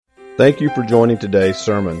Thank you for joining today's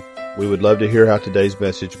sermon. We would love to hear how today's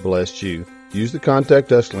message blessed you. Use the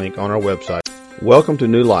Contact Us link on our website. Welcome to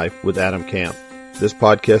New Life with Adam Camp. This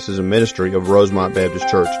podcast is a ministry of Rosemont Baptist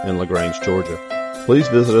Church in LaGrange, Georgia. Please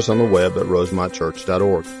visit us on the web at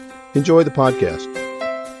rosemontchurch.org. Enjoy the podcast.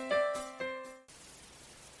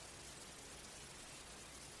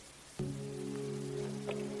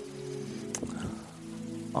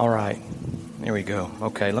 All right, there we go.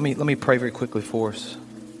 Okay, let me pray very quickly for us.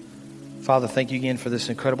 Father, thank you again for this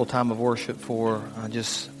incredible time of worship, for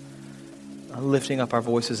just lifting up our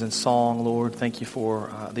voices in song, Lord. Thank you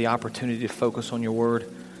for the opportunity to focus on your word.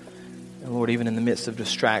 And Lord, even in the midst of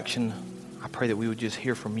distraction, I pray that we would just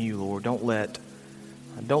hear from you, Lord. Don't let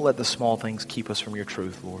the small things keep us from your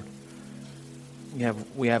truth, Lord.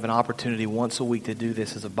 We have an opportunity once a week to do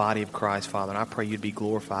this as a body of Christ, Father, and I pray you'd be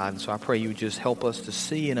glorified. And so I pray you would just help us to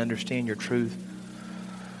see and understand your truth.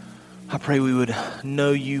 I pray we would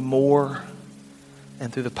know you more,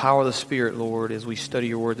 and through the power of the Spirit, Lord, as we study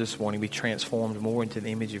your word this morning, be transformed more into the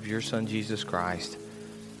image of your Son, Jesus Christ.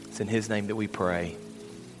 It's in his name that we pray.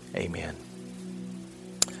 Amen.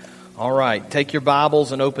 All right, take your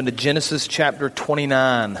Bibles and open to Genesis chapter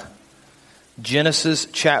 29. Genesis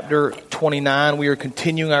chapter 29. We are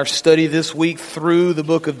continuing our study this week through the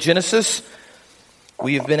book of Genesis.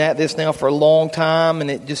 We have been at this now for a long time, and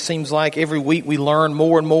it just seems like every week we learn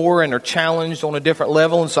more and more and are challenged on a different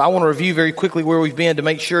level. And so I want to review very quickly where we've been to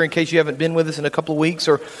make sure, in case you haven't been with us in a couple of weeks,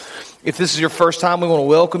 or if this is your first time, we want to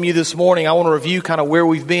welcome you this morning. I want to review kind of where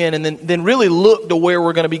we've been and then really look to where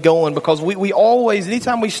we're going to be going, because we always,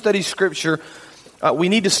 anytime we study Scripture, we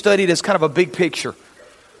need to study it as kind of a big picture.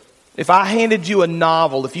 If I handed you a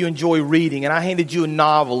novel, if you enjoy reading, and I handed you a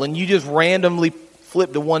novel and you just randomly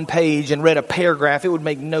flipped to one page and read a paragraph, it would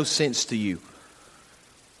make no sense to you.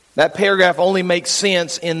 That paragraph only makes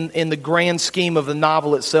sense in the grand scheme of the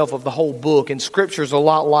novel itself, of the whole book. And Scripture is a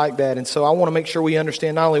lot like that. And so I want to make sure we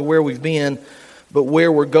understand not only where we've been, but where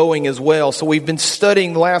we're going as well. So we've been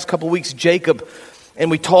studying the last couple of weeks Jacob, and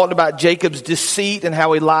we talked about Jacob's deceit and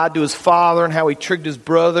how he lied to his father and how he tricked his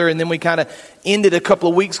brother. And then we kind of ended a couple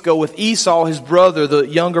of weeks ago with Esau, his brother, the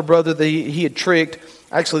younger brother that he had tricked.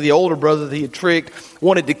 Actually, the older brother that he had tricked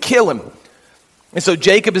wanted to kill him. And so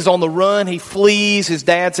Jacob is on the run. He flees. His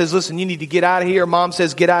dad says, listen, you need to get out of here. Mom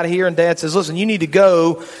says, get out of here. And dad says, listen, you need to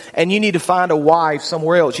go and you need to find a wife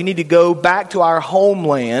somewhere else. You need to go back to our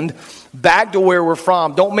homeland, back to where we're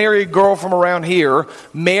from. Don't marry a girl from around here.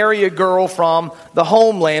 Marry a girl from the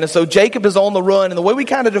homeland. And so Jacob is on the run. And the way we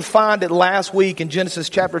kind of defined it last week in Genesis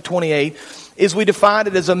chapter 28 is we defined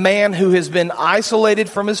it as a man who has been isolated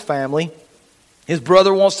from his family. His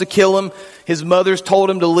brother wants to kill him. His mother's told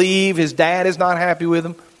him to leave. His dad is not happy with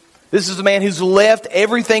him. This is a man who's left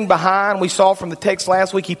everything behind. We saw from the text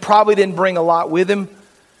last week, he probably didn't bring a lot with him.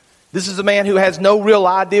 This is a man who has no real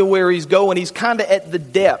idea where he's going. He's kind of at the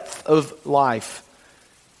depth of life.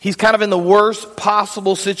 He's kind of in the worst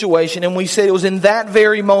possible situation. And we said it was in that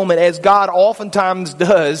very moment, as God oftentimes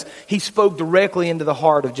does, he spoke directly into the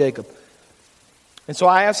heart of Jacob. And so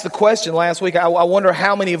I asked the question last week, I wonder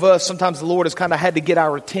how many of us, sometimes the Lord has kind of had to get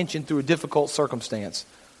our attention through a difficult circumstance.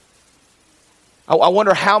 I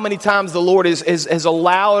wonder how many times the Lord has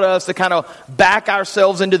allowed us to kind of back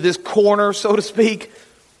ourselves into this corner, so to speak,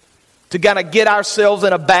 to kind of get ourselves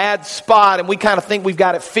in a bad spot, and we kind of think we've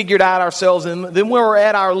got it figured out ourselves. And then when we're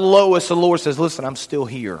at our lowest, the Lord says, listen, I'm still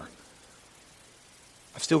here.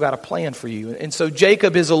 I've still got a plan for you. And so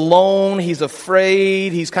Jacob is alone. He's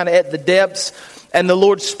afraid. He's kind of at the depths. And the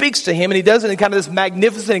Lord speaks to him, and he does it in kind of this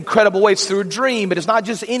magnificent, incredible way. It's through a dream, but it's not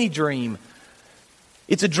just any dream.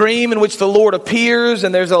 It's a dream in which the Lord appears,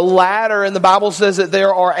 and there's a ladder, and the Bible says that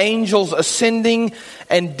there are angels ascending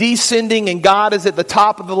and descending, and God is at the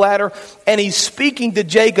top of the ladder, and he's speaking to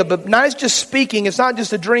Jacob. But not just speaking, it's not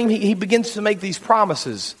just a dream. He begins to make these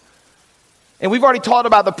promises. And we've already talked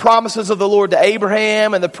about the promises of the Lord to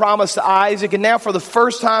Abraham and the promise to Isaac. And now for the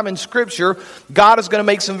first time in Scripture, God is going to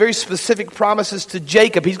make some very specific promises to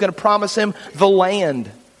Jacob. He's going to promise him the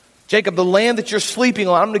land. Jacob, the land that you're sleeping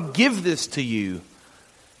on, I'm going to give this to you.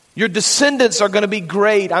 Your descendants are going to be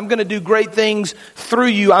great. I'm going to do great things through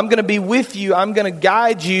you. I'm going to be with you. I'm going to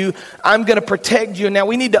guide you. I'm going to protect you. Now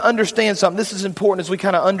we need to understand something. This is important as we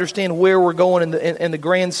kind of understand where we're going in the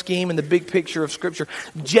grand scheme and the big picture of Scripture.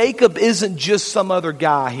 Jacob isn't just some other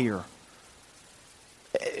guy here.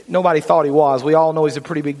 Nobody thought he was. We all know he's a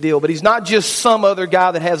pretty big deal. But he's not just some other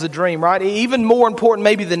guy that has a dream, right? Even more important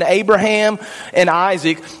maybe than Abraham and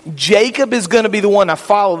Isaac, Jacob is going to be the one. Now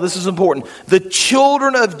follow, this is important. The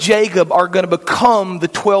children of Jacob are going to become the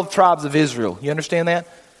 12 tribes of Israel. You understand that?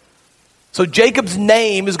 So Jacob's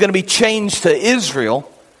name is going to be changed to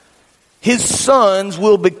Israel. his sons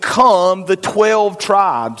will become the 12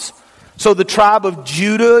 tribes. So the tribe of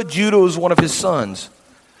Judah was one of his sons.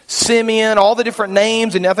 Simeon, all the different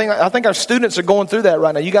names, and I think our students are going through that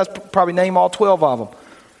right now. You guys probably name all 12 of them.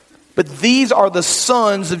 But these are the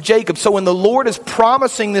sons of Jacob. So when the Lord is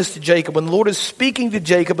promising this to Jacob, when the Lord is speaking to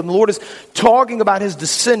Jacob, and the Lord is talking about his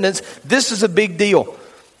descendants, this is a big deal.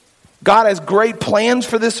 God has great plans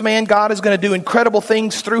for this man. God is going to do incredible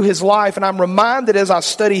things through his life. And I'm reminded as I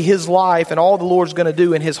study his life and all the Lord's going to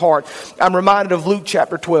do in his heart, I'm reminded of Luke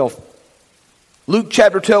chapter 12. Luke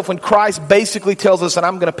chapter 12, when Christ basically tells us, and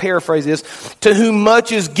I'm going to paraphrase this, to whom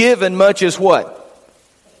much is given, much is what?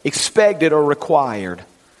 Expected or required.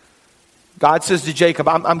 God says to Jacob,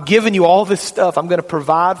 I'm giving you all this stuff. I'm going to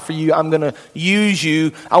provide for you. I'm going to use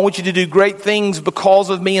you. I want you to do great things because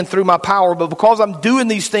of me and through my power. But because I'm doing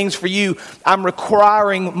these things for you, I'm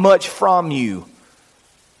requiring much from you.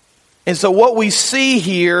 And so what we see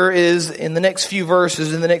here is in the next few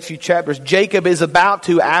verses, in the next few chapters, Jacob is about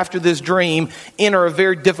to, after this dream, enter a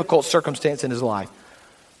very difficult circumstance in his life.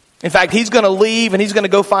 In fact, he's going to leave and he's going to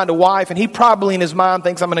go find a wife, and he probably in his mind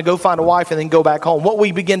thinks, I'm going to go find a wife and then go back home. What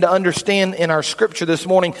we begin to understand in our scripture this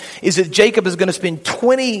morning is that Jacob is going to spend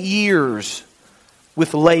 20 years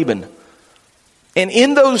with Laban. And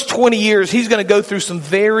in those 20 years, he's going to go through some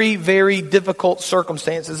very, very difficult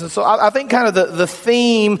circumstances. And so I think kind of the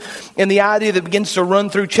theme and the idea that begins to run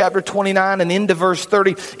through chapter 29 and into verse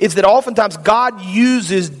 30 is that oftentimes God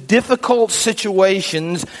uses difficult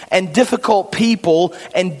situations and difficult people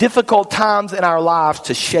and difficult times in our lives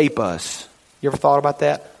to shape us. You ever thought about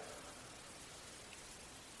that?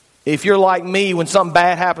 If you're like me, when something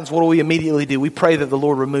bad happens, what do we immediately do? We pray that the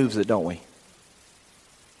Lord removes it, don't we?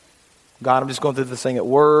 God, I'm just going through this thing at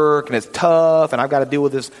work, and it's tough, and I've got to deal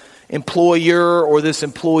with this employer or this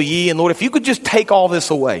employee. And Lord, if you could just take all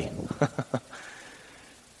this away.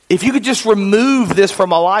 If you could just remove this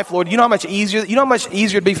from my life, Lord, you know how much easier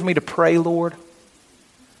it'd be for me to pray, Lord?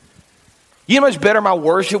 You know how much better my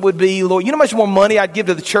worship would be, Lord? You know how much more money I'd give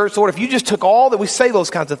to the church, Lord, if you just took all that. We say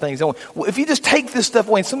those kinds of things, don't we? If you just take this stuff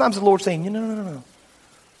away. And sometimes the Lord's saying, no.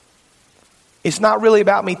 It's not really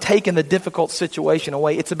about me taking the difficult situation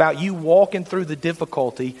away. It's about you walking through the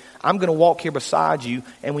difficulty. I'm going to walk here beside you,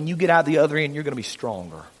 and when you get out the other end, you're going to be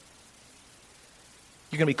stronger.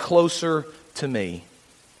 You're going to be closer to me.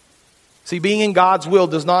 See, being in God's will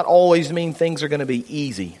does not always mean things are going to be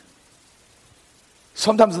easy.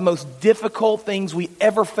 Sometimes the most difficult things we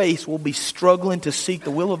ever face will be struggling to seek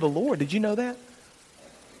the will of the Lord. Did you know that?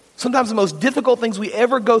 Sometimes the most difficult things we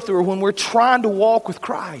ever go through are when we're trying to walk with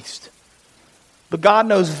Christ. But God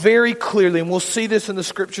knows very clearly, and we'll see this in the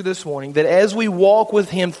scripture this morning, that as we walk with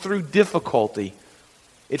Him through difficulty,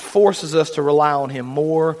 it forces us to rely on Him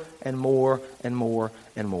more and more and more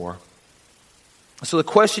and more. So the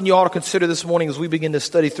question you ought to consider this morning as we begin to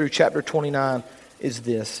study through chapter 29 is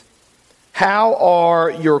this: how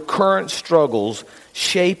are your current struggles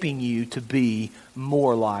shaping you to be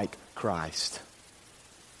more like Christ?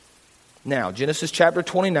 Now, Genesis chapter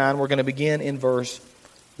 29, we're going to begin in verse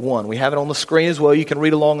 1. We have it on the screen as well. You can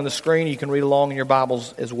read along on the screen. You can read along in your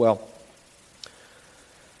Bibles as well.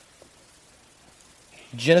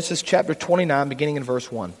 Genesis chapter 29, beginning in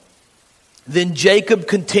verse 1. Then Jacob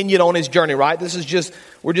continued on his journey, right?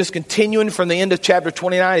 We're just continuing from the end of chapter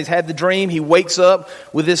 29. He's had the dream. He wakes up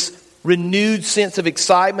with this renewed sense of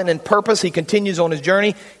excitement and purpose. He continues on his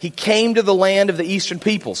journey. He came to the land of the eastern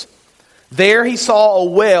peoples. There he saw a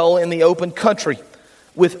well in the open country,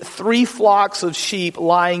 with 3 flocks of sheep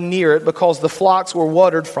lying near it, because the flocks were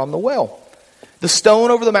watered from the well. The stone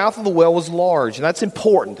over the mouth of the well was large, and that's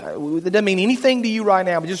important. It doesn't mean anything to you right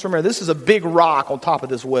now, but just remember, this is a big rock on top of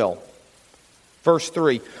this well. Verse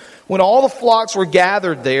 3, when all the flocks were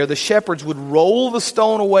gathered there, the shepherds would roll the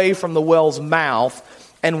stone away from the well's mouth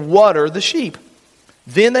and water the sheep.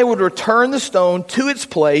 Then they would return the stone to its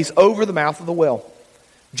place over the mouth of the well.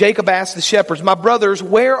 Jacob asked the shepherds, "My brothers,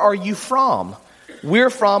 where are you from?" "We're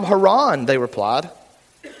from Haran," they replied.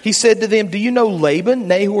 He said to them, "Do you know Laban,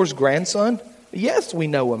 Nahor's grandson?" "Yes, we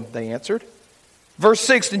know him," they answered. Verse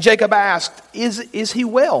 6, then Jacob asked, Is he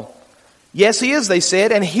well?" "Yes, he is," they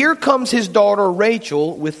said, "and here comes his daughter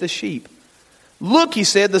Rachel with the sheep." "Look," he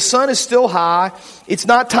said, "the sun is still high. It's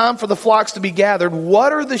not time for the flocks to be gathered.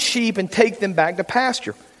 Water the sheep and take them back to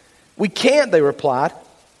pasture." "We can't," they replied,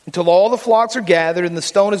 "until all the flocks are gathered and the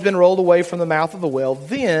stone has been rolled away from the mouth of the well.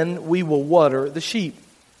 Then we will water the sheep."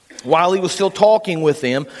 While he was still talking with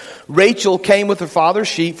them, Rachel came with her father's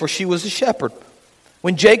sheep, for she was a shepherd.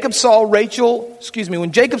 When Jacob saw Rachel,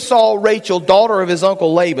 daughter of his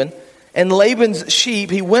uncle Laban, and Laban's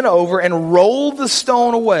sheep, he went over and rolled the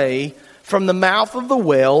stone away from the mouth of the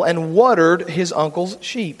well and watered his uncle's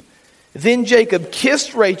sheep. Then Jacob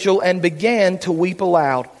kissed Rachel and began to weep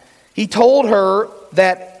aloud. He told her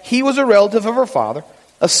that he was a relative of her father,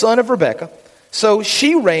 a son of Rebekah. So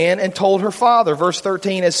she ran and told her father. Verse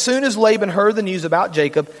 13, as soon as Laban heard the news about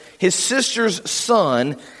Jacob, his sister's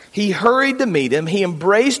son, he hurried to meet him. He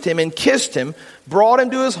embraced him and kissed him, brought him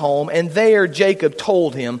to his home, and there Jacob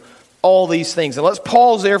told him all these things. And let's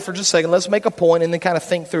pause there for just a second. Let's make a point and then kind of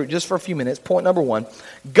think through it just for a few minutes. Point number one,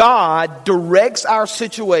 God directs our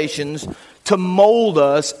situations to mold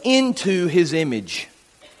us into His image.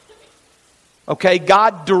 Okay,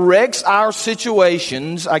 God directs our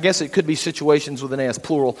situations, I guess it could be situations with an S,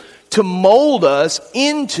 plural, to mold us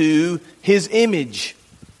into His image.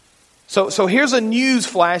 So here's a news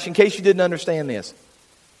flash in case you didn't understand this.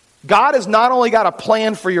 God has not only got a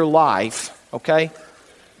plan for your life, okay,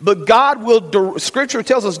 but God will, Scripture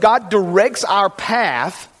tells us God directs our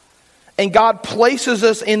path and God places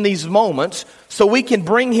us in these moments so we can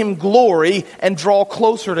bring Him glory and draw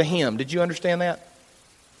closer to Him. Did you understand that?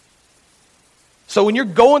 So when you're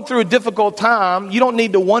going through a difficult time, you don't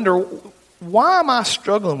need to wonder, why am I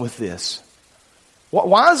struggling with this?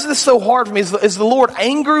 Why is this so hard for me? Is the Lord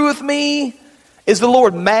angry with me? Is the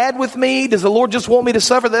Lord mad with me? Does the Lord just want me to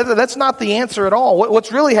suffer? That's not the answer at all.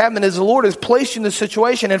 What's really happening is the Lord has placed you in this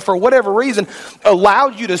situation and for whatever reason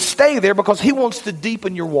allowed you to stay there because He wants to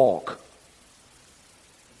deepen your walk.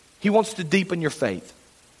 He wants to deepen your faith.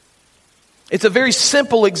 It's a very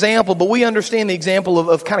simple example, but we understand the example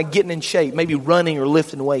of kind of getting in shape, maybe running or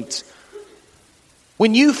lifting weights.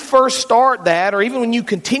 When you first start that, or even when you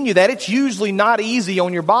continue that, it's usually not easy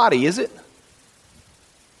on your body, is it?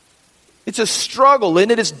 It's a struggle,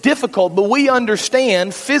 and it is difficult, but we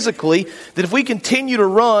understand physically that if we continue to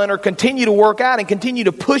run or continue to work out and continue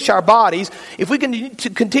to push our bodies, if we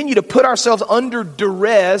continue to put ourselves under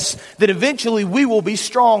duress, then eventually we will be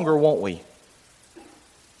stronger, won't we?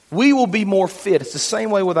 We will be more fit. It's the same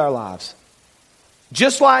way with our lives.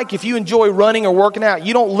 Just like if you enjoy running or working out,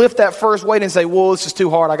 you don't lift that first weight and say, whoa, this is too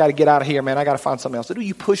hard. I got to get out of here, man. I got to find something else to do.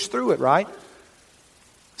 You push through it, right?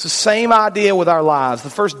 It's the same idea with our lives. The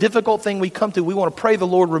first difficult thing we come to, we want to pray the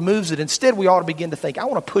Lord removes it. Instead, we ought to begin to think, I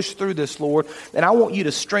want to push through this, Lord, and I want you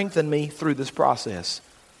to strengthen me through this process.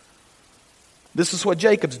 This is what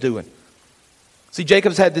Jacob's doing. See,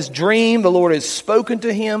 Jacob's had this dream. The Lord has spoken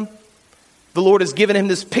to him. The Lord has given him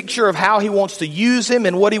this picture of how He wants to use him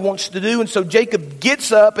and what He wants to do. And so Jacob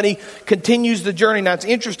gets up and he continues the journey. Now it's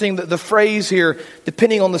interesting that the phrase here,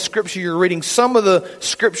 depending on the scripture you're reading, some of the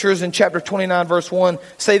scriptures in chapter 29 verse 1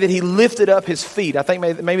 say that he lifted up his feet. I think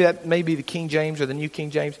maybe that may be the King James or the New King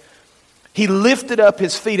James. He lifted up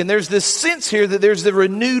his feet. And there's this sense here that there's the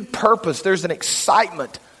renewed purpose. There's an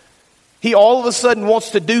excitement. He all of a sudden wants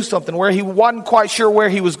to do something where he wasn't quite sure where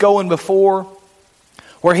he was going before,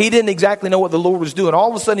 where he didn't exactly know what the Lord was doing.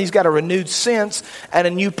 All of a sudden, he's got a renewed sense and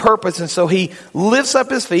a new purpose. And so he lifts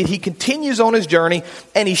up his feet, he continues on his journey,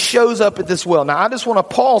 and he shows up at this well. Now, I just want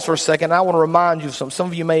to pause for a second. I want to remind you of something. Some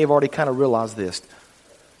of you may have already kind of realized this.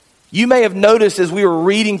 You may have noticed as we were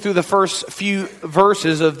reading through the first few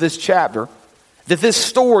verses of this chapter that this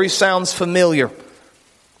story sounds familiar.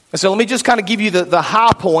 And so let me just kind of give you the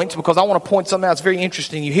high points because I want to point something out that's very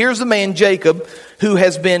interesting. Here's the man Jacob who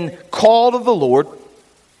has been called of the Lord.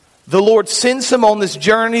 The Lord sends him on this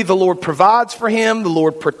journey. The Lord provides for him. The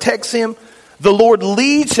Lord protects him. The Lord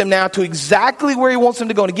leads him now to exactly where He wants him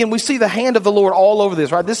to go. And again, we see the hand of the Lord all over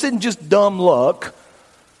this, right? This isn't just dumb luck.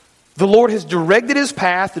 The Lord has directed his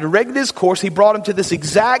path, directed his course. He brought him to this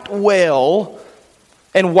exact well.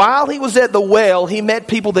 And while he was at the well, he met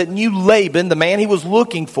people that knew Laban, the man he was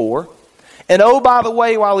looking for. And oh, by the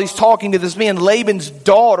way, while he's talking to this man, Laban's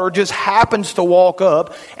daughter just happens to walk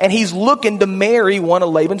up, and he's looking to marry one of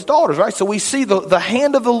Laban's daughters, right? So we see the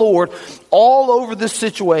hand of the Lord all over this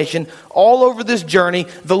situation, all over this journey.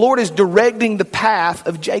 The Lord is directing the path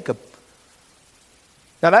of Jacob.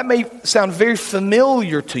 Now that may sound very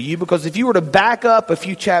familiar to you because if you were to back up a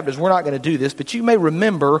few chapters, we're not going to do this, but you may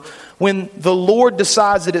remember when the Lord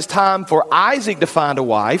decides that it's time for Isaac to find a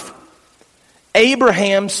wife,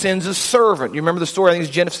 Abraham sends a servant. You remember the story? I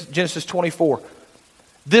think it's Genesis 24.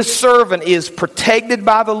 This servant is protected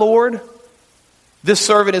by the Lord. This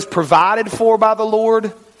servant is provided for by the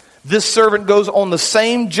Lord. This servant goes on the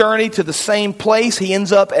same journey to the same place. He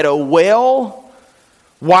ends up at a well.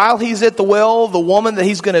 While he's at the well, the woman that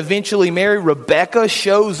he's going to eventually marry, Rebekah,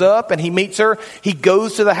 shows up and he meets her. He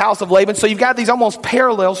goes to the house of Laban. So you've got these almost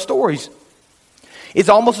parallel stories. It's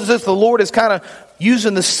almost as if the Lord is kind of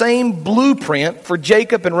using the same blueprint for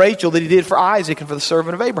Jacob and Rachel that He did for Isaac and for the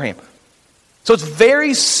servant of Abraham. So it's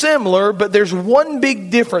very similar, but there's one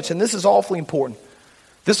big difference, and this is awfully important.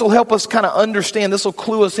 This will help us kind of understand. This will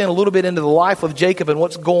clue us in a little bit into the life of Jacob and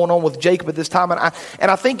what's going on with Jacob at this time.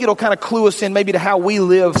 And I think it'll kind of clue us in maybe to how we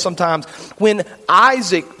live sometimes. When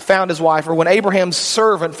Isaac found his wife, or when Abraham's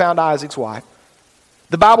servant found Isaac's wife,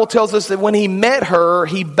 the Bible tells us that when he met her,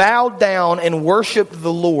 he bowed down and worshiped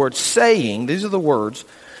the Lord, saying, these are the words,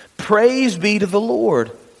 "Praise be to the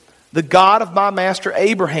Lord, the God of my master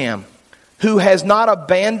Abraham, who has not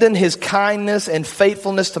abandoned his kindness and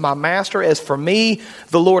faithfulness to my master. As for me,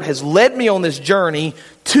 the Lord has led me on this journey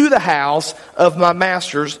to the house of my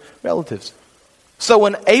master's relatives." So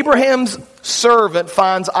when Abraham's servant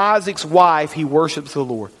finds Isaac's wife, he worships the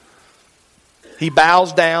Lord. He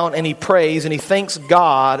bows down and he prays and he thanks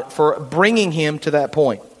God for bringing him to that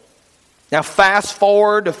point. Now fast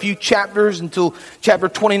forward a few chapters until chapter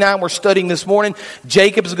 29 we're studying this morning.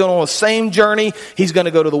 Jacob is going on the same journey. He's going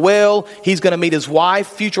to go to the well. He's going to meet his wife,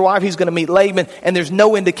 future wife. He's going to meet Laban. And there's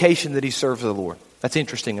no indication that he serves the Lord. That's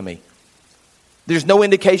interesting to me. There's no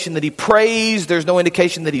indication that he prays. There's no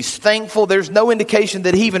indication that he's thankful. There's no indication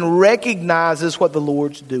that he even recognizes what the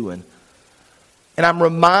Lord's doing. And I'm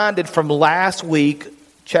reminded from last week,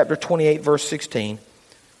 chapter 28, verse 16,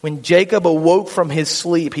 when Jacob awoke from his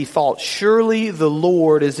sleep, he thought, "Surely the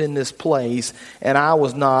Lord is in this place, and I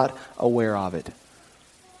was not aware of it."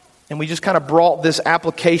 And we just kind of brought this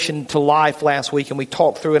application to life last week, and we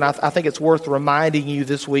talked through it. And I think it's worth reminding you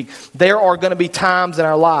this week. There are going to be times in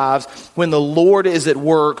our lives when the Lord is at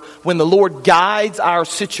work, when the Lord guides our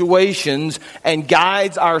situations and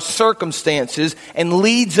guides our circumstances and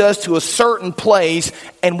leads us to a certain place,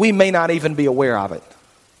 and we may not even be aware of it.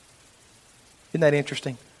 Isn't that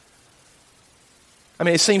interesting? I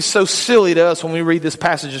mean, it seems so silly to us when we read this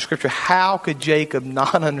passage of Scripture. How could Jacob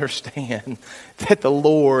not understand that the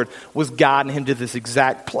Lord was guiding him to this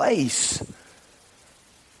exact place?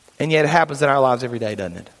 And yet it happens in our lives every day,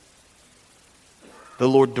 doesn't it? The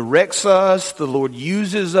Lord directs us. The Lord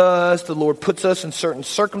uses us. The Lord puts us in certain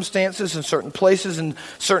circumstances, in certain places, in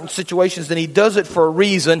certain situations. And He does it for a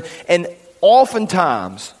reason. And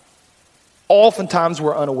oftentimes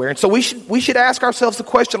we're unaware. And so we should ask ourselves the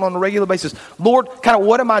question on a regular basis, Lord, kind of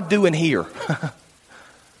what am I doing here?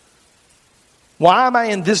 Why am I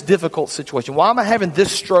in this difficult situation? Why am I having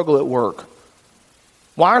this struggle at work?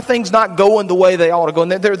 Why are things not going the way they ought to go?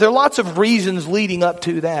 And there are lots of reasons leading up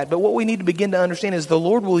to that. But what we need to begin to understand is the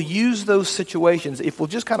Lord will use those situations if we'll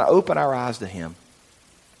just kind of open our eyes to Him.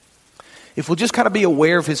 If we'll just kind of be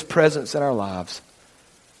aware of His presence in our lives.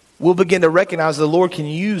 We'll begin to recognize the Lord can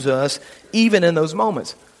use us even in those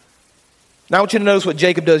moments. Now I want you to notice what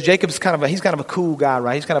Jacob does. Jacob's he's kind of a cool guy,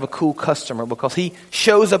 right? He's kind of a cool customer because he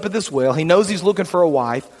shows up at this well. He knows he's looking for a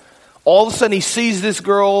wife. All of a sudden he sees this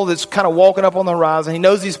girl that's kind of walking up on the horizon. He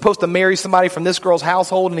knows he's supposed to marry somebody from this girl's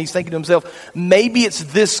household, and he's thinking to himself, maybe it's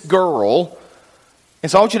this girl.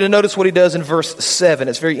 And so I want you to notice what he does in verse 7.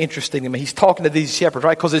 It's very interesting to me. He's talking to these shepherds,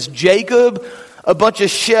 right? Because it's Jacob, a bunch of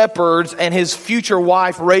shepherds, and his future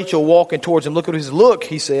wife, Rachel, walking towards him. Look at his look,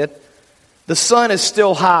 he said. The sun is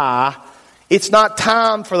still high. It's not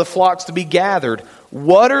time for the flocks to be gathered.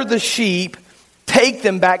 Water the sheep. Take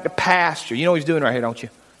them back to pasture. You know what he's doing right here, don't you?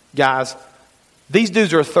 Guys, these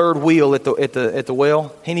dudes are a third wheel at the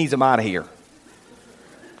well. He needs them out of here.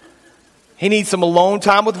 He needs some alone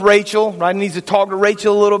time with Rachel, right? He needs to talk to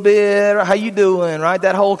Rachel a little bit. How you doing, right?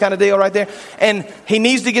 That whole kind of deal right there. And he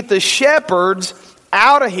needs to get the shepherds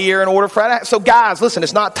out of here in order for that. So guys, listen,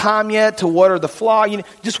 it's not time yet to water the flock.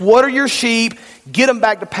 Just water your sheep. Get them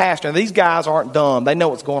back to pasture. Now, these guys aren't dumb. They know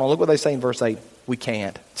what's going on. Look what they say in verse 8. We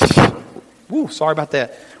can't. Woo, sorry about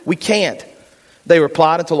that. We can't. They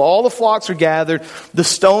replied, until all the flocks are gathered, the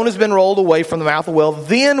stone has been rolled away from the mouth of the well,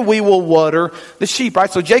 then we will water the sheep, right?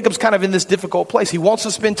 So Jacob's kind of in this difficult place. He wants to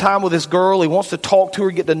spend time with this girl. He wants to talk to her,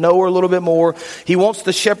 get to know her a little bit more. He wants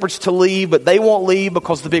the shepherds to leave, but they won't leave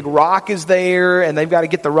because the big rock is there, and they've got to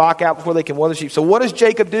get the rock out before they can water the sheep. So what does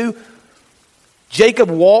Jacob do? Jacob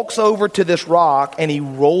walks over to this rock, and he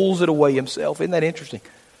rolls it away himself. Isn't that interesting?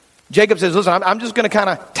 Jacob says, listen, I'm just going to kind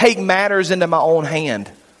of take matters into my own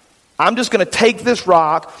hand. I'm just going to take this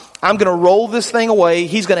rock. I'm going to roll this thing away.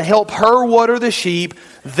 He's going to help her water the sheep.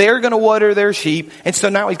 They're going to water their sheep. And so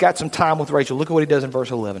now he's got some time with Rachel. Look at what he does in verse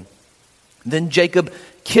 11. Then Jacob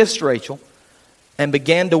kissed Rachel and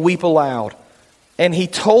began to weep aloud. And he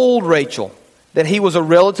told Rachel, that he was a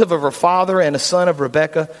relative of her father and a son of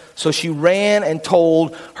Rebekah. So she ran and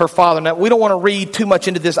told her father. Now, we don't want to read too much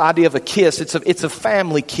into this idea of a kiss. It's a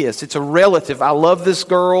family kiss. It's a relative. I love this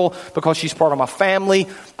girl because she's part of my family.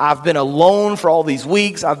 I've been alone for all these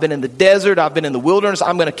weeks. I've been in the desert. I've been in the wilderness.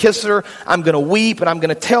 I'm going to kiss her. I'm going to weep, and I'm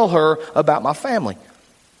going to tell her about my family.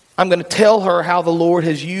 I'm going to tell her how the Lord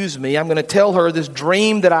has used me. I'm going to tell her this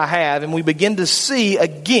dream that I have. And we begin to see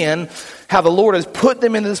again how the Lord has put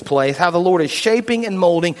them in this place, how the Lord is shaping and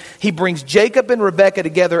molding. He brings Jacob and Rebekah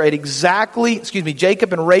together at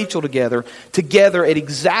Jacob and Rachel together at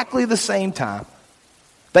exactly the same time.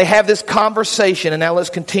 They have this conversation, and now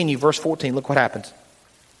let's continue. Verse 14, look what happens.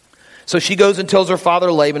 So she goes and tells her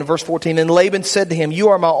father Laban, verse 14, and Laban said to him, "You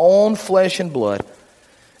are my own flesh and blood."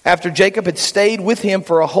 After Jacob had stayed with him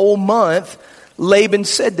for a whole month, Laban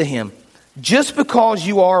said to him, "Just because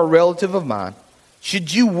you are a relative of mine,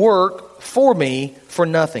 should you work for me for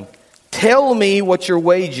nothing? Tell me what your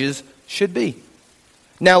wages should be."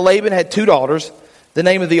 Now Laban had 2 daughters. The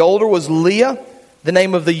name of the older was Leah. The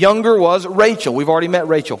name of the younger was Rachel. We've already met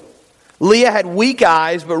Rachel. Leah had weak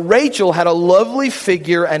eyes, but Rachel had a lovely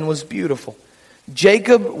figure and was beautiful.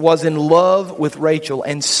 Jacob was in love with Rachel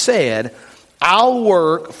and said, "I'll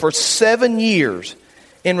work for 7 years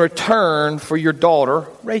in return for your daughter,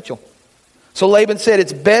 Rachel." So Laban said,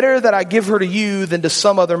 "It's better that I give her to you than to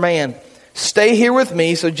some other man. Stay here with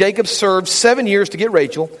me." So Jacob served 7 years to get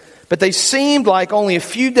Rachel, but they seemed like only a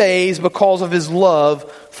few days because of his love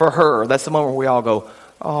for her. That's the moment where we all go,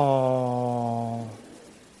 "Oh."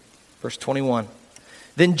 Verse 21.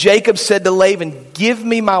 Then Jacob said to Laban, "Give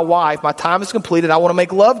me my wife. My time is completed. I want to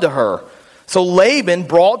make love to her." So Laban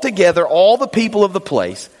brought together all the people of the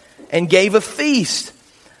place and gave a feast.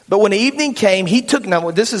 But when evening came, he took...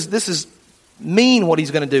 Now, this is mean what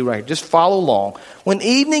he's going to do right here. Just follow along. When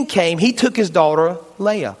evening came, he took his daughter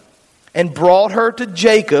Leah and brought her to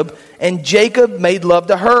Jacob, and Jacob made love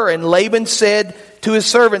to her. And Laban said to his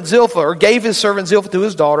servant Zilpah, or gave his servant Zilpah to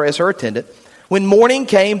his daughter as her attendant. When morning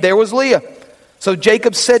came, there was Leah. So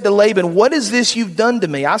Jacob said to Laban, "What is this you've done to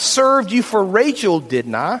me? I served you for Rachel,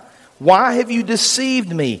 didn't I? Why have you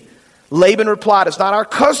deceived me?" Laban replied, "It's not our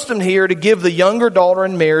custom here to give the younger daughter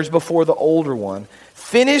in marriage before the older one.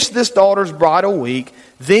 Finish this daughter's bridal week,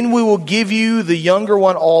 then we will give you the younger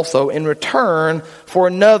one also in return for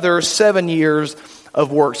another 7 years of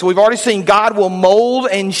work." So we've already seen God will mold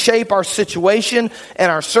and shape our situation and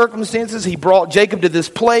our circumstances. He brought Jacob to this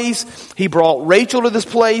place. He brought Rachel to this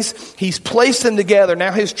place. He's placed them together.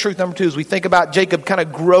 Now his truth number 2, as we think about Jacob kind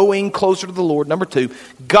of growing closer to the Lord. Number 2,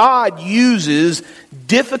 God uses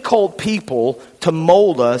difficult people to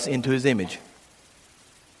mold us into his image.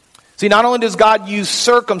 See, not only does God use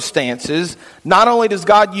circumstances, not only does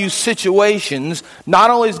God use situations, not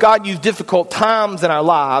only does God use difficult times in our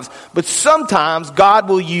lives, but sometimes God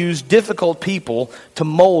will use difficult people to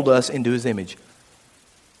mold us into his image.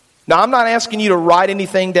 Now, I'm not asking you to write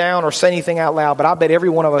anything down or say anything out loud, but I bet every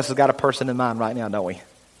one of us has got a person in mind right now, don't we?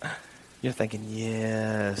 You're thinking,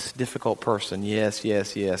 yes, difficult person, yes,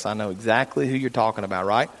 yes, yes. I know exactly who you're talking about,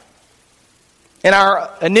 right? And our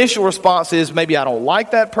initial response is, maybe I don't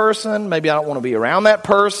like that person. Maybe I don't want to be around that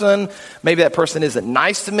person. Maybe that person isn't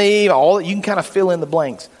nice to me. You can kind of fill in the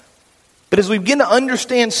blanks. But as we begin to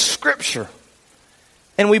understand Scripture,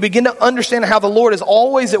 and we begin to understand how the Lord is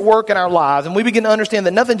always at work in our lives, and we begin to understand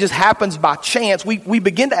that nothing just happens by chance, we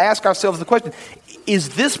begin to ask ourselves the question, is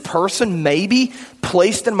this person maybe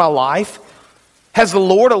placed in my life? Has the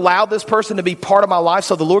Lord allowed this person to be part of my life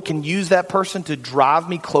so the Lord can use that person to drive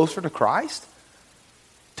me closer to Christ?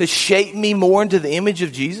 To shape me more into the image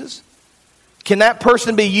of Jesus? Can that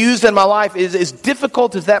person be used in my life, as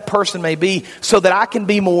difficult as that person may be, so that I can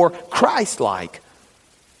be more Christ-like?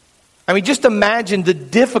 I mean, just imagine the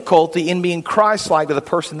difficulty in being Christ-like to the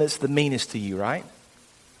person that's the meanest to you, right?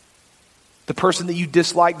 The person that you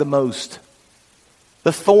dislike the most.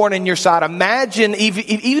 The thorn in your side. Imagine,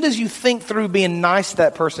 even as you think through being nice to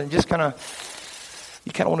that person, you kind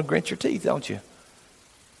of want to grit your teeth, don't you?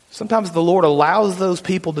 Sometimes the Lord allows those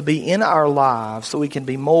people to be in our lives so we can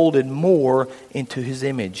be molded more into his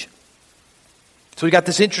image. So we got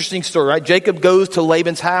this interesting story, right? Jacob goes to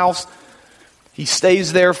Laban's house. He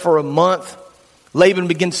stays there for a month. Laban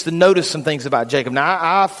begins to notice some things about Jacob. Now,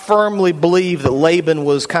 I firmly believe that Laban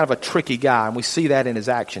was kind of a tricky guy, and we see that in his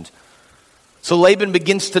actions. So Laban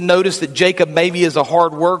begins to notice that Jacob maybe is a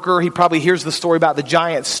hard worker. He probably hears the story about the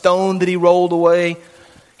giant stone that he rolled away.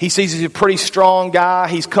 He sees he's a pretty strong guy.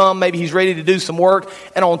 He's come, maybe he's ready to do some work.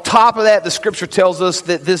 And on top of that, the scripture tells us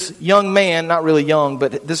that this young man, not really young,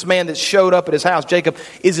 but this man that showed up at his house, Jacob,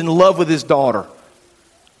 is in love with his daughter.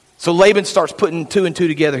 So Laban starts putting two and two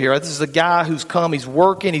together here. This is a guy who's come, he's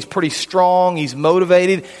working, he's pretty strong, he's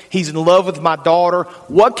motivated, he's in love with my daughter.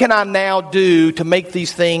 What can I now do to make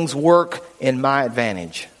these things work in my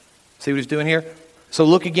advantage? See what he's doing here? So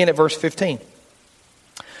look again at verse 15.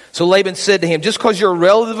 So Laban said to him, just because you're a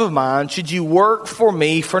relative of mine, should you work for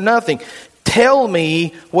me for nothing? Tell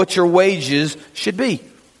me what your wages should be.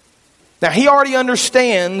 Now he already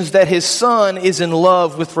understands that his son is in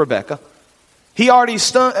love with Rebekah. He already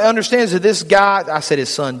understands that this guy, I said his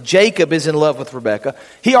son, Jacob is in love with Rebekah.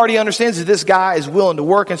 He already understands that this guy is willing to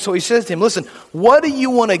work. And so he says to him, listen, what do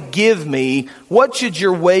you want to give me? What should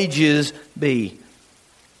your wages be?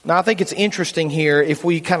 Now I think it's interesting here if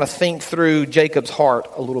we kind of think through Jacob's heart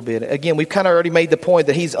a little bit. Again, we've kind of already made the point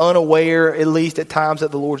that he's unaware, at least at times,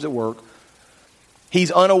 that the Lord's at work. He's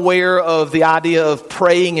unaware of the idea of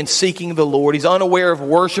praying and seeking the Lord. He's unaware of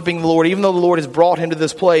worshiping the Lord, even though the Lord has brought him to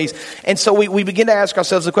this place. And so we begin to ask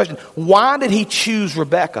ourselves the question, why did he choose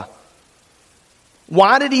Rebekah?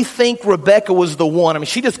 Why did he think Rebekah was the one? I mean,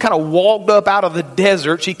 she just kind of walked up out of the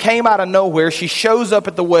desert. She came out of nowhere. She shows up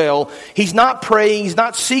at the well. He's not praying. He's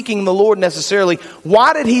not seeking the Lord necessarily.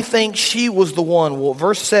 Why did he think she was the one? Well,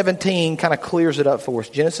 verse 17 kind of clears it up for us.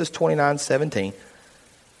 Genesis 29:17.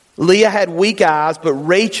 Leah had weak eyes, but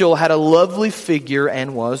Rachel had a lovely figure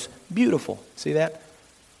and was beautiful. See that?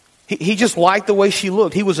 He just liked the way she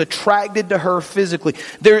looked. He was attracted to her physically.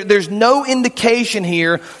 There's no indication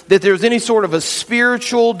here that there's any sort of a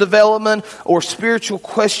spiritual development or spiritual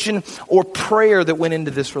question or prayer that went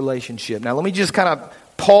into this relationship. Now let me just kind of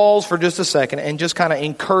pause for just a second and just kind of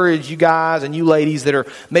encourage you guys and you ladies that are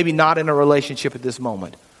maybe not in a relationship at this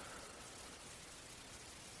moment.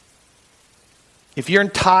 If your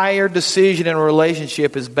entire decision in a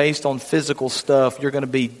relationship is based on physical stuff, you're going to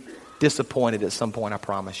be disappointed at some point, I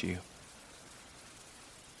promise you.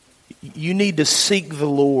 You need to seek the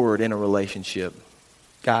Lord in a relationship,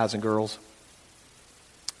 guys and girls.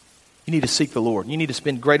 You need to seek the Lord. You need to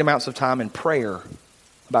spend great amounts of time in prayer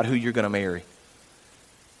about who you're going to marry.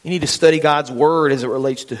 You need to study God's Word as it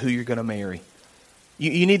relates to who you're going to marry.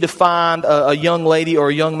 You need to find a young lady or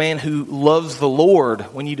a young man who loves the Lord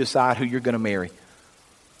when you decide who you're going to marry.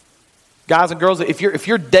 Guys and girls, if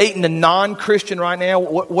you're dating a non-Christian right now,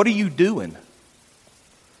 what are you doing?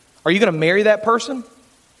 Are you going to marry that person?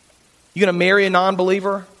 You going to marry a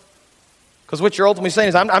non-believer? Because what you're ultimately saying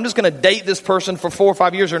is, I'm just going to date this person for 4 or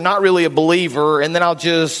 5 years. They're not really a believer, and then I'll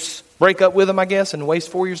just break up with them, I guess, and waste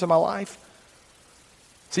 4 years of my life.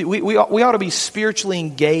 See, we ought to be spiritually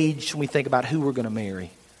engaged when we think about who we're going to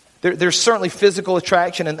marry. There's certainly physical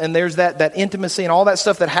attraction and there's that intimacy and all that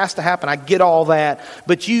stuff that has to happen. I get all that.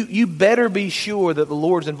 But you better be sure that the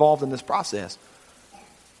Lord's involved in this process.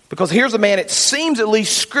 Because here's a man, it seems at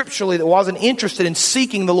least scripturally, that wasn't interested in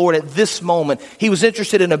seeking the Lord at this moment. He was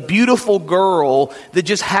interested in a beautiful girl that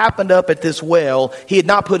just happened up at this well. He had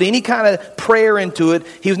not put any kind of prayer into it.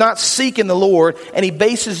 He was not seeking the Lord. And he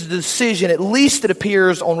bases the decision, at least it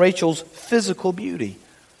appears, on Rachel's physical beauty.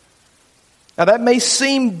 Now that may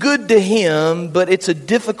seem good to him, but it's a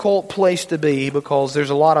difficult place to be because there's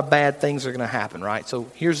a lot of bad things that are going to happen, right? So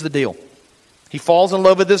here's the deal. He falls in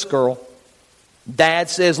love with this girl. Dad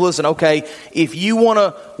says, listen, okay, if you want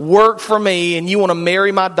to work for me and you want to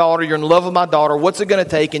marry my daughter, you're in love with my daughter, what's it going to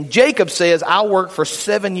take? And Jacob says, I'll work for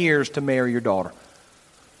 7 years to marry your daughter.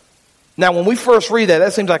 Now, when we first read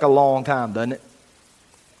that seems like a long time, doesn't it?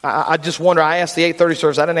 I just wonder, I asked the 8:30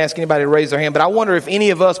 service, I didn't ask anybody to raise their hand, but I wonder if any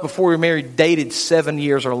of us before we were married dated 7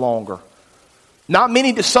 years or longer. Not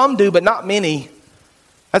many, some do, but not many.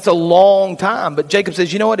 That's a long time. But Jacob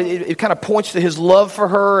says, you know what, it kind of points to his love for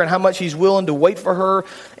her and how much he's willing to wait for her.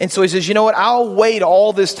 And so he says, you know what, I'll wait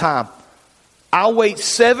all this time. I'll wait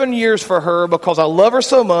 7 years for her because I love her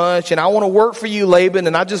so much and I want to work for you, Laban,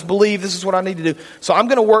 and I just believe this is what I need to do. So I'm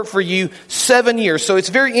going to work for you 7 years. So it's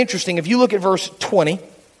very interesting. If you look at verse 20,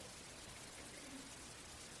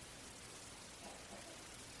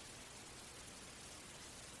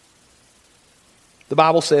 the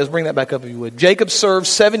Bible says, bring that back up if you would. Jacob served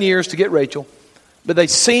 7 years to get Rachel, but they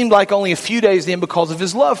seemed like only a few days to him because of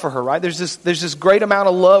his love for her, right? There's this great amount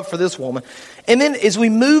of love for this woman. And then as we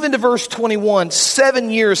move into verse 21, 7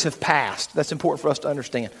 years have passed. That's important for us to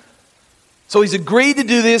understand. So he's agreed to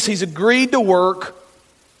do this. He's agreed to work.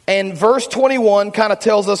 And verse 21 kind of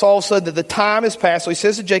tells us all of a sudden that the time has passed. So he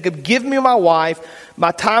says to Jacob, give me my wife.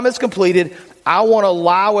 My time is completed. I want to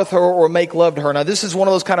lie with her or make love to her. Now this is one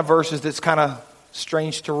of those kind of verses that's kind of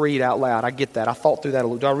strange to read out loud. I get that. I thought through that a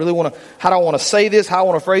little. Do I really want to, how do I want to say this? How I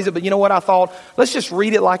want to phrase it? But you know what I thought? Let's just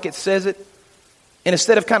read it like it says it. And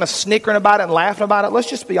instead of kind of snickering about it and laughing about it, let's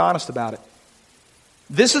just be honest about it.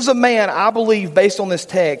 This is a man, I believe, based on this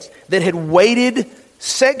text, that had waited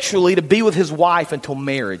sexually to be with his wife until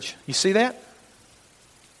marriage. You see that?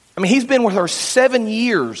 I mean, he's been with her 7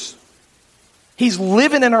 years. He's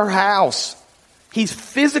living in her house. He's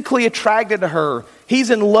physically attracted to her. He's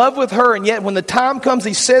in love with her, and yet when the time comes,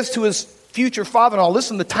 he says to his future father-in-law,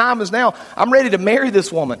 listen, the time is now. I'm ready to marry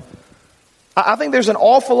this woman. I think there's an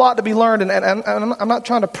awful lot to be learned, and I'm not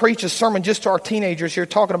trying to preach a sermon just to our teenagers here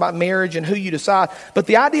talking about marriage and who you decide, but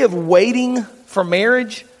the idea of waiting for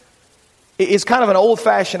marriage is kind of an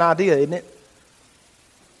old-fashioned idea, isn't it?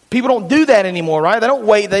 People don't do that anymore, right? They don't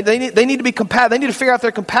wait. They need to be compatible. They need to figure out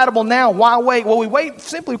they're compatible now. Why wait? Well, we wait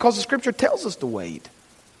simply because the Scripture tells us to wait.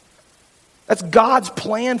 That's God's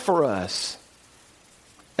plan for us.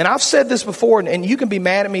 And I've said this before, and you can be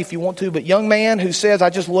mad at me if you want to, but young man who says, I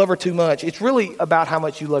just love her too much, it's really about how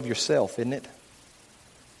much you love yourself, isn't it?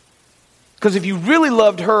 Because if you really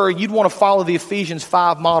loved her, you'd want to follow the Ephesians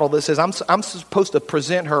 5 model that says, I'm supposed to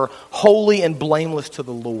present her holy and blameless to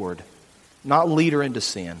the Lord, not lead her into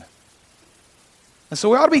sin. And so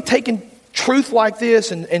we ought to be taking truth like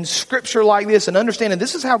this and Scripture like this and understanding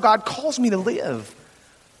this is how God calls me to live.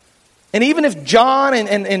 And even if John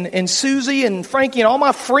and Susie and Frankie and all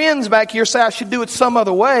my friends back here say I should do it some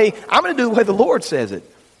other way, I'm going to do it the way the Lord says it.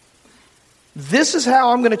 This is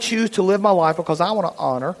how I'm going to choose to live my life because I want to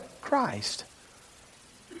honor Christ.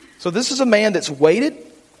 So this is a man that's waited.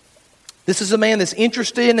 This is a man that's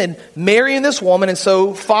interested in marrying this woman. And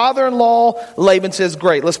so father-in-law Laban says,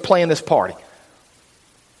 great, let's plan this party.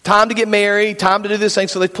 Time to get married, time to do this thing.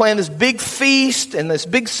 So they plan this big feast and this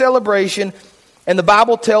big celebration. And the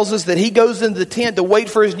Bible tells us that he goes into the tent to wait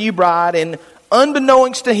for his new bride. And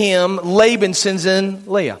unbeknownst to him, Laban sends in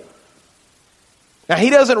Leah. Now, he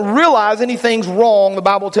doesn't realize anything's wrong, the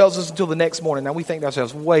Bible tells us, until the next morning. Now, we think to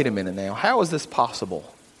ourselves, wait a minute now. How is this possible?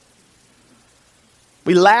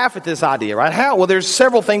 We laugh at this idea, right? How? Well, there's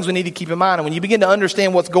several things we need to keep in mind. And when you begin to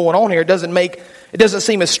understand what's going on here, it doesn't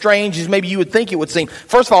seem as strange as maybe you would think it would seem.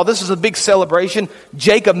 First of all, this is a big celebration.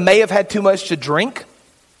 Jacob may have had too much to drink.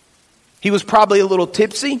 He was probably a little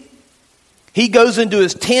tipsy. He goes into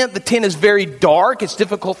his tent. The tent is very dark. It's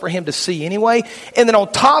difficult for him to see anyway. And then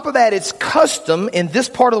on top of that, it's custom in this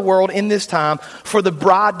part of the world in this time for the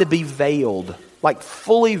bride to be veiled, like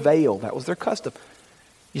fully veiled. That was their custom.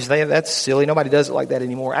 You say, that's silly. Nobody does it like that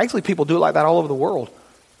anymore. Actually, people do it like that all over the world.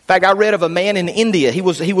 In fact, I read of a man in India. He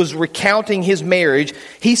was recounting his marriage.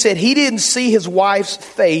 He said he didn't see his wife's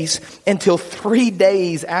face until 3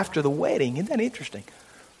 days after the wedding. Isn't that interesting?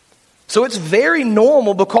 So it's very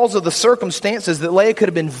normal because of the circumstances that Leah could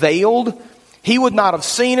have been veiled. He would not have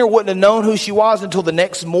seen her, wouldn't have known who she was until the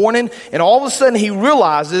next morning. And all of a sudden he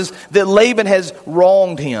realizes that Laban has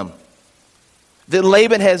wronged him. That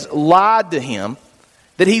Laban has lied to him.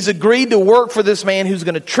 That he's agreed to work for this man who's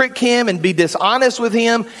going to trick him and be dishonest with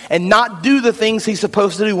him and not do the things he's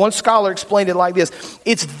supposed to do. One scholar explained it like this.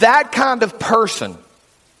 It's that kind of person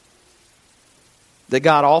that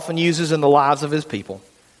God often uses in the lives of his people.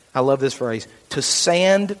 I love this phrase, to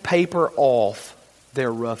sandpaper off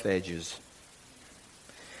their rough edges.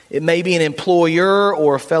 It may be an employer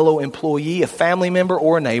or a fellow employee, a family member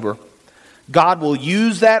or a neighbor. God will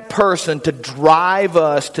use that person to drive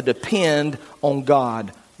us to depend on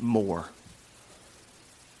God more.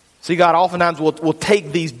 See, God oftentimes will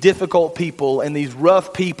take these difficult people and these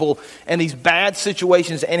rough people and these bad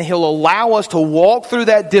situations, and He'll allow us to walk through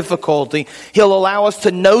that difficulty. He'll allow us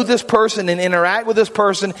to know this person and interact with this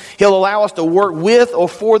person. He'll allow us to work with or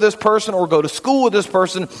for this person or go to school with this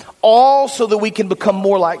person, all so that we can become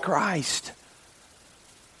more like Christ.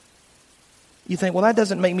 You think, well, that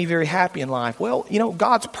doesn't make me very happy in life. Well, you know,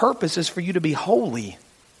 God's purpose is for you to be holy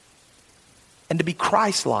and to be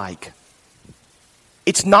Christ-like.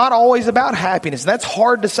 It's not always about happiness. That's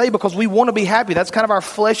hard to say because we want to be happy. That's kind of our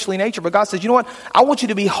fleshly nature. But God says, you know what? I want you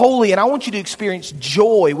to be holy and I want you to experience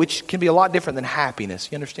joy, which can be a lot different than happiness.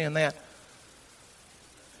 You understand that?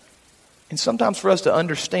 And sometimes for us to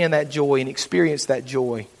understand that joy and experience that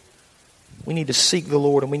joy, we need to seek the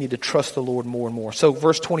Lord and we need to trust the Lord more and more. So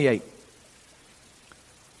verse 28.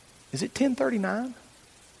 Is it 10:39?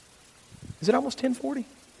 Is it almost 10:40?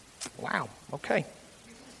 Wow. Okay.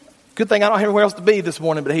 Good thing I don't have anywhere else to be this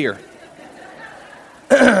morning but here.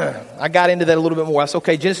 I got into that a little bit more. That's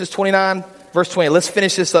okay. Genesis 29, verse 20. Let's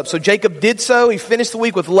finish this up. So Jacob did so. He finished the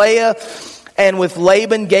week with Leah, and with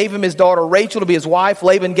Laban gave him his daughter Rachel to be his wife.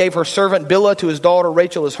 Laban gave her servant Bilhah to his daughter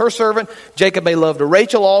Rachel as her servant. Jacob made love to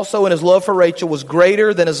Rachel also, and his love for Rachel was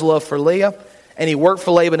greater than his love for Leah. And he worked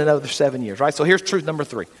for Laban another 7 years. Right? So here's truth number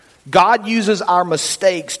 3. God uses our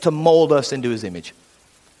mistakes to mold us into His image.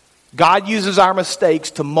 God uses our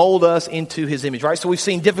mistakes to mold us into His image, right? So we've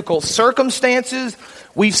seen difficult circumstances,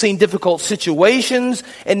 we've seen difficult situations,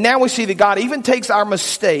 and now we see that God even takes our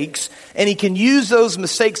mistakes and He can use those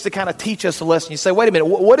mistakes to kind of teach us a lesson. You say, wait a minute,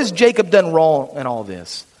 what has Jacob done wrong in all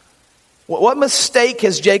this? What mistake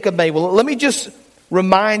has Jacob made? Well, let me just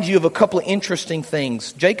remind you of a couple of interesting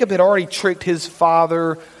things. Jacob had already tricked his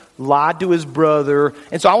father, lied to his brother.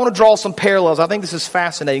 And so I want to draw some parallels. I think this is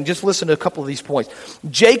fascinating. Just listen to a couple of these points.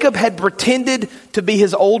 Jacob had pretended to be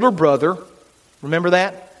his older brother. Remember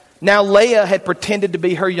that? Now Leah had pretended to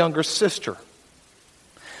be her younger sister.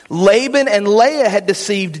 Laban and Leah had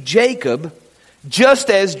deceived Jacob, just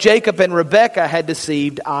as Jacob and Rebekah had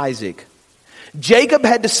deceived Isaac. Jacob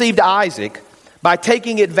had deceived Isaac by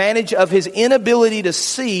taking advantage of his inability to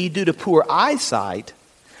see due to poor eyesight.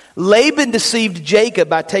 Laban deceived Jacob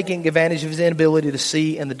by taking advantage of his inability to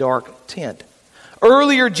see in the dark tent.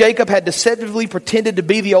 Earlier, Jacob had deceptively pretended to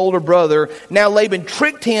be the older brother. Now Laban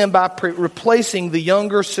tricked him by replacing the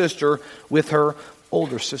younger sister with her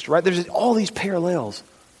older sister. Right? There's all these parallels.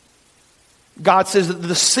 God says that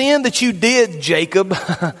the sin that you did, Jacob,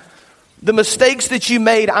 the mistakes that you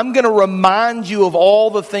made, I'm going to remind you of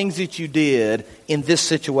all the things that you did in this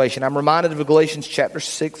situation. I'm reminded of Galatians chapter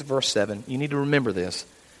 6, verse 7. You need to remember this.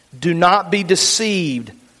 Do not be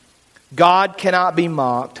deceived. God cannot be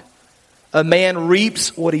mocked. A man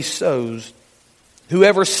reaps what he sows.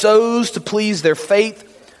 Whoever sows to please their faith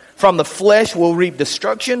from the flesh will reap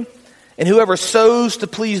destruction. And whoever sows to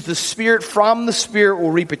please the Spirit from the Spirit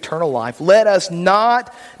will reap eternal life. Let us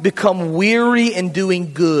not become weary in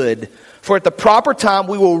doing good. For at the proper time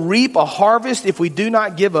we will reap a harvest if we do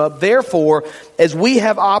not give up. Therefore, as we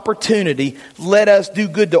have opportunity, let us do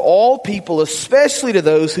good to all people, especially to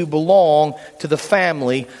those who belong to the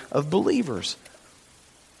family of believers.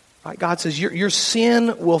 Right? God says your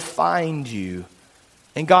sin will find you.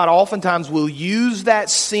 And God oftentimes will use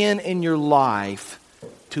that sin in your life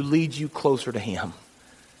to lead you closer to Him.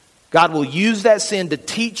 God will use that sin to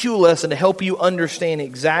teach you a lesson, to help you understand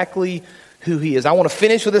exactly who He is. I want to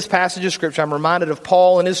finish with this passage of Scripture. I'm reminded of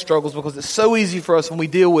Paul and his struggles because it's so easy for us when we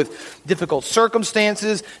deal with difficult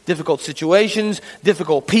circumstances, difficult situations,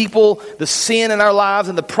 difficult people, the sin in our lives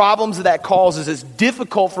and the problems that causes. It's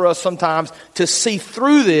difficult for us sometimes to see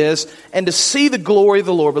through this and to see the glory of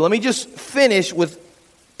the Lord. But let me just finish with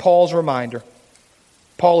Paul's reminder.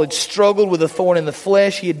 Paul had struggled with a thorn in the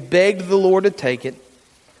flesh. He had begged the Lord to take it.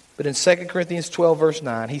 But in 2 Corinthians 12, verse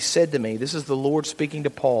 9, he said to me, this is the Lord speaking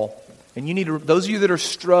to Paul, and you need to, those of you that are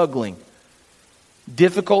struggling,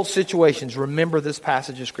 difficult situations, remember this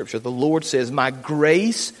passage of Scripture. The Lord says, my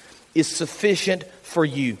grace is sufficient for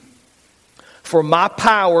you, for my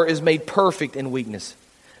power is made perfect in weakness.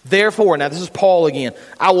 Therefore, now this is Paul again,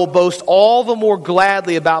 I will boast all the more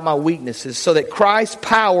gladly about my weaknesses, so that Christ's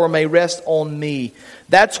power may rest on me.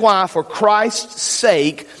 That's why, for Christ's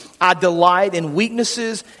sake, I delight in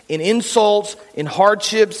weaknesses, in insults, in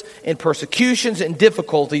hardships, in persecutions, and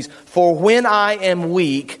difficulties. For when I am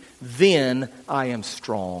weak, then I am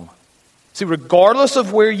strong. See, regardless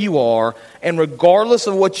of where you are, and regardless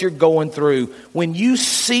of what you're going through, when you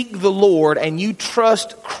seek the Lord and you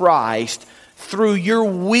trust Christ, through your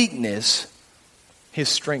weakness, His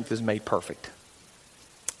strength is made perfect.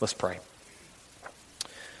 Let's pray.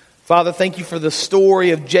 Father, thank you for the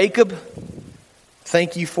story of Jacob.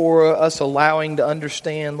 Thank you for us allowing to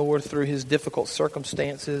understand, Lord, through his difficult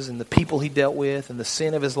circumstances and the people he dealt with and the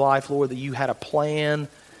sin of his life, Lord, that you had a plan,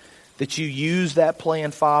 that you used that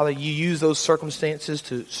plan, Father. You used those circumstances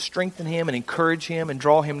to strengthen him and encourage him and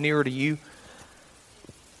draw him nearer to you.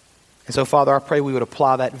 And so, Father, I pray we would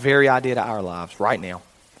apply that very idea to our lives right now.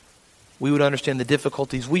 We would understand the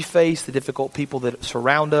difficulties we face, the difficult people that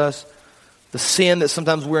surround us, the sin that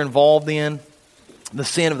sometimes we're involved in, the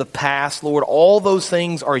sin of the past, Lord. All those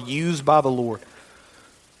things are used by the Lord.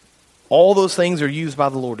 All those things are used by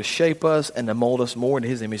the Lord to shape us and to mold us more into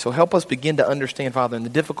His image. So help us begin to understand, Father, in the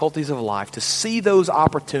difficulties of life, to see those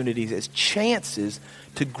opportunities as chances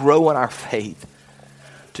to grow in our faith,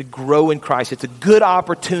 to grow in Christ. It's a good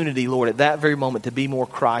opportunity, Lord, at that very moment to be more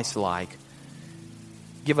Christ-like.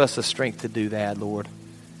 Give us the strength to do that, Lord.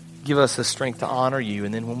 Give us the strength to honor you.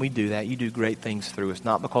 And then when we do that, you do great things through us,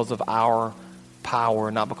 not because of our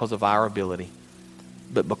power, not because of our ability,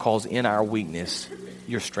 but because in our weakness,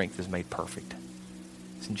 your strength is made perfect.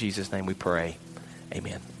 It's in Jesus' name we pray.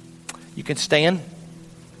 Amen. You can stand.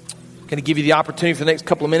 I'm going to give you the opportunity for the next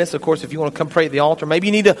couple of minutes. Of course, if you want to come pray at the altar, maybe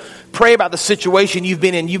you need to pray about the situation you've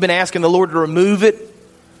been in. You've been asking the Lord to remove it.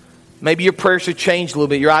 Maybe your prayer should change a little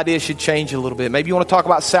bit. Your ideas should change a little bit. Maybe you want to talk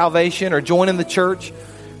about salvation or joining the church.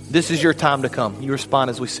 This is your time to come. You respond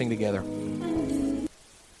as we sing together.